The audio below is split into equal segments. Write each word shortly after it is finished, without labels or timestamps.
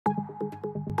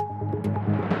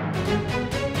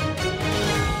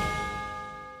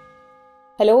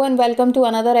Hello and welcome to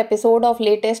another episode of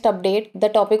latest update. The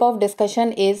topic of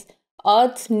discussion is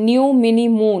Earth's new mini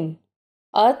moon.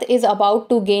 Earth is about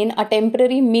to gain a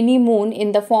temporary mini moon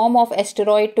in the form of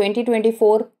asteroid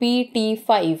 2024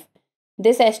 PT5.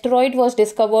 This asteroid was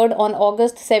discovered on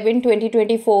August 7,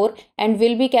 2024 and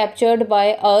will be captured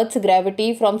by Earth's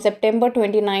gravity from September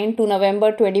 29 to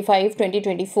November 25,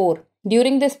 2024.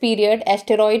 During this period,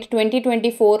 asteroid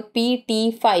 2024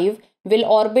 PT5 will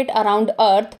orbit around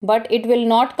Earth, but it will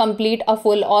not complete a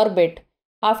full orbit.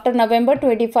 After November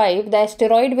 25, the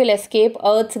asteroid will escape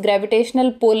Earth's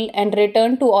gravitational pull and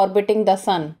return to orbiting the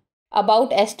Sun.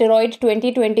 About asteroid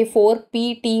 2024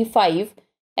 PT5.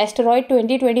 Asteroid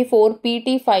 2024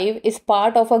 PT5 is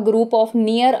part of a group of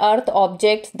near-Earth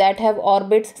objects that have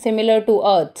orbits similar to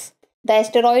Earth's. The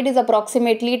asteroid is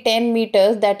approximately 10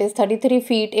 meters, that is 33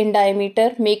 feet in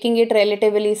diameter, making it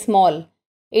relatively small.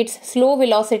 Its slow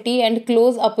velocity and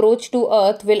close approach to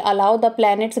Earth will allow the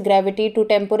planet's gravity to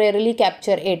temporarily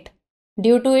capture it.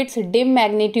 Due to its dim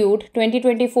magnitude,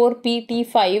 2024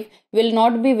 PT5 will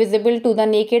not be visible to the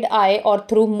naked eye or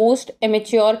through most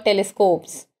amateur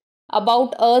telescopes.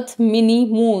 About Earth's mini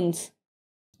moons.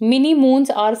 Mini moons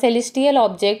are celestial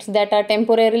objects that are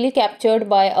temporarily captured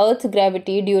by Earth's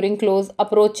gravity during close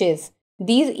approaches.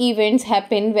 These events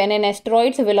happen when an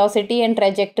asteroid's velocity and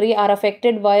trajectory are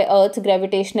affected by Earth's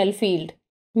gravitational field.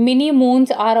 Mini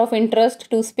moons are of interest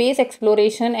to space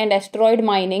exploration and asteroid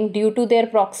mining due to their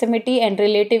proximity and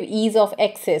relative ease of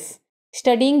access.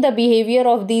 Studying the behavior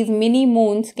of these mini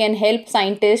moons can help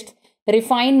scientists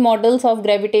refine models of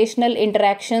gravitational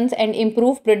interactions and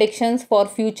improve predictions for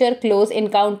future close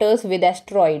encounters with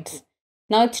asteroids.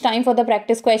 Now it's time for the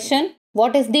practice question.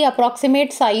 What is the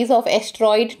approximate size of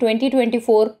asteroid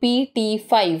 2024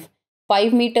 PT5?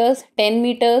 5 meters, 10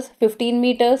 meters, 15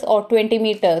 meters or 20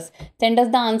 meters? Send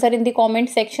us the answer in the comment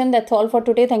section. That's all for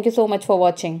today. Thank you so much for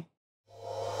watching.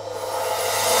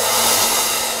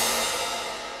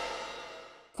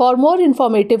 For more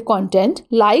informative content,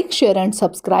 like, share and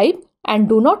subscribe. And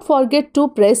do not forget to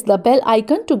press the bell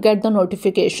icon to get the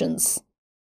notifications.